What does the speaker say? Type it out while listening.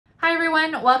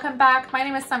everyone, welcome back. My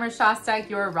name is Somer Szostak,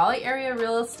 your Raleigh area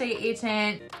real estate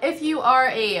agent. If you are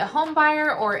a home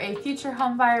buyer or a future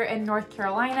home buyer in North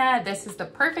Carolina, this is the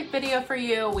perfect video for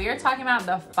you. We are talking about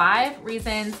the 5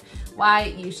 reasons why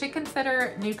you should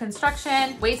consider new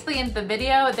construction. Wait till the end of the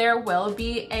video. There will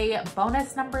be a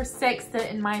bonus number 6 that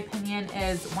in my opinion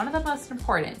is one of the most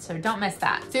important, so don't miss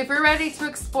that. So if you're ready to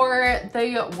explore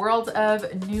the world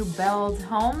of new build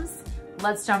homes,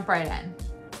 let's jump right in.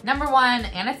 Number 1,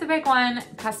 and it's a big one,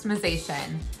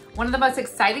 customization. One of the most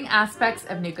exciting aspects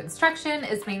of new construction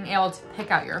is being able to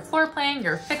pick out your floor plan,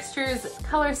 your fixtures,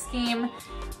 color scheme,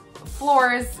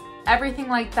 floors, everything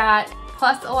like that.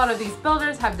 Plus, a lot of these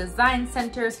builders have design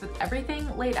centers with everything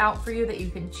laid out for you that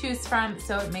you can choose from,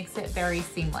 so it makes it very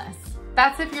seamless.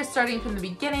 That's if you're starting from the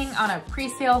beginning on a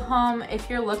pre-sale home.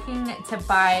 If you're looking to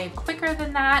buy quicker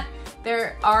than that,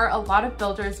 there are a lot of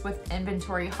builders with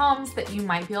inventory homes that you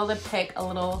might be able to pick a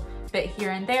little bit here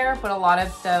and there, but a lot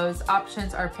of those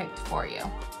options are picked for you.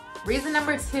 Reason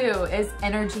number 2 is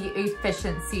energy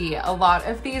efficiency. A lot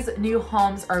of these new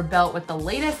homes are built with the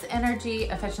latest energy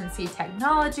efficiency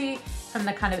technology, from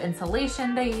the kind of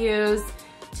insulation they use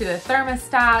to the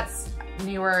thermostats,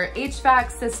 newer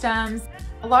HVAC systems.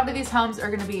 A lot of these homes are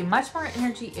going to be much more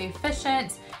energy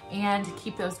efficient and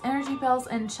keep those energy bills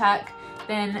in check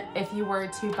than if you were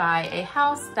to buy a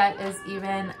house that is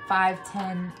even 5,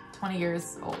 10, 20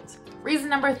 years old. Reason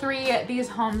number 3, these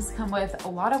homes come with a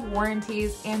lot of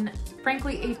warranties and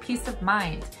frankly a peace of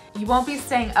mind. You won't be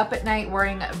staying up at night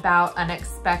worrying about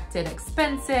unexpected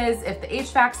expenses, if the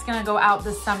HVAC's gonna go out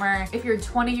this summer, if your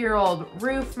 20-year-old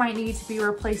roof might need to be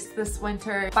replaced this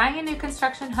winter. Buying a new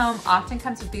construction home often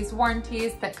comes with these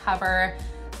warranties that cover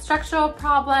structural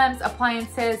problems,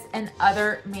 appliances, and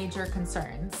other major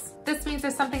concerns. This means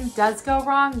if something does go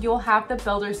wrong, you'll have the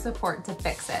builder's support to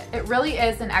fix it. It really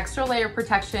is an extra layer of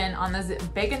protection on this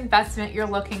big investment you're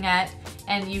looking at,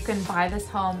 and you can buy this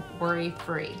home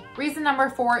worry-free. Reason number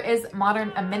 4 is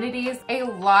modern amenities. A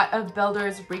lot of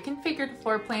builders reconfigured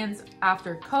floor plans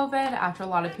after COVID, after a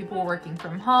lot of people were working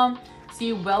from home. So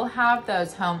you will have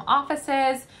those home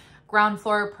offices, ground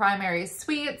floor primary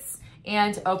suites,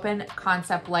 and open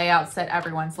concept layouts that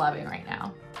everyone's loving right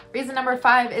now. Reason number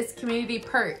 5 is community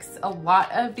perks. A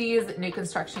lot of these new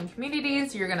construction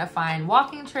communities, you're gonna find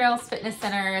walking trails, fitness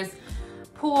centers,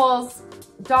 pools,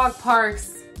 dog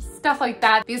parks, stuff like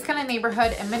that. These kind of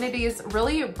neighborhood amenities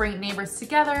really bring neighbors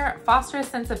together, foster a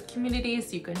sense of community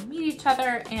so you can meet each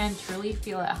other and truly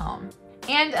feel at home.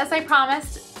 And as I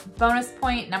promised, bonus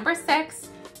point number 6,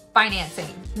 financing.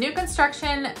 New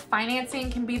construction financing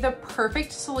can be the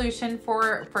perfect solution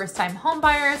for first-time home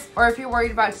buyers, or if you're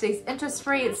worried about today's interest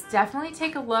rates, definitely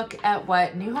take a look at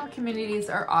what new home communities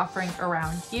are offering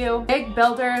around you. Big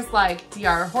builders like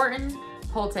D.R. Horton,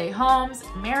 Pulte Homes,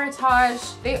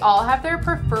 Meritage, they all have their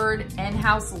preferred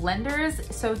in-house lenders,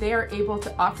 so they are able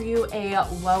to offer you a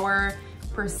lower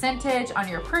percentage on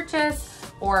your purchase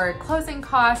or closing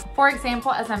costs. For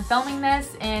example, as I'm filming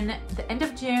this in the end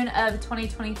of June of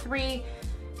 2023,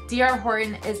 D.R.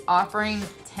 Horton is offering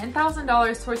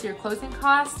 $10,000 towards your closing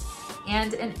costs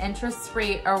and an interest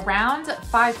rate around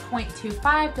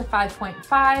 5.25 to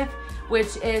 5.5,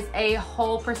 which is a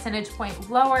whole percentage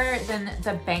point lower than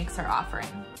the banks are offering.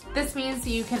 This means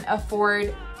you can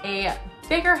afford a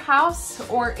bigger house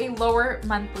or a lower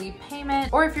monthly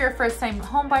payment, or if you're a first-time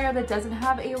home buyer that doesn't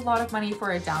have a lot of money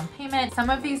for a down payment, some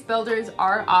of these builders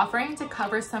are offering to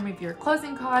cover some of your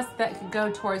closing costs that could go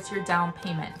towards your down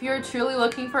payment. If you're truly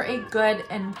looking for a good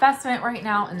investment right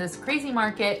now in this crazy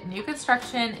market, new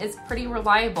construction is pretty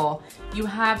reliable. You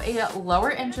have a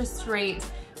lower interest rate,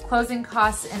 closing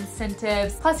costs,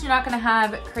 incentives, plus you're not gonna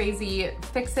have crazy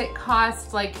fix-it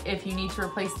costs, like if you need to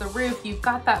replace the roof, you've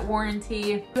got that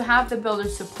warranty. You have the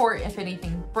builder's support if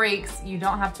anything breaks. You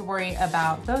don't have to worry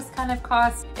about those kind of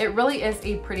costs. It really is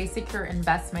a pretty secure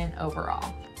investment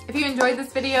overall. If you enjoyed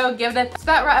this video, give it a so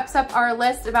that wraps up our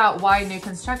list about why new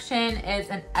construction is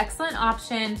an excellent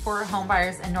option for home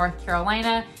buyers in North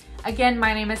Carolina. Again,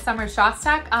 my name is Somer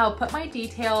Szostak. I'll put my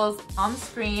details on the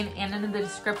screen and in the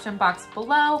description box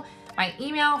below, my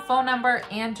email, phone number,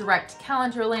 and direct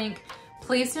calendar link.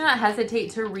 Please do not hesitate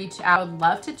to reach out. I would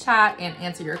love to chat and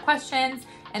answer your questions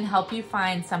and help you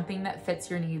find something that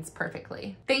fits your needs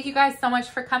perfectly. Thank you guys so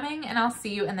much for coming, and I'll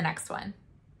see you in the next one.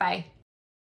 Bye.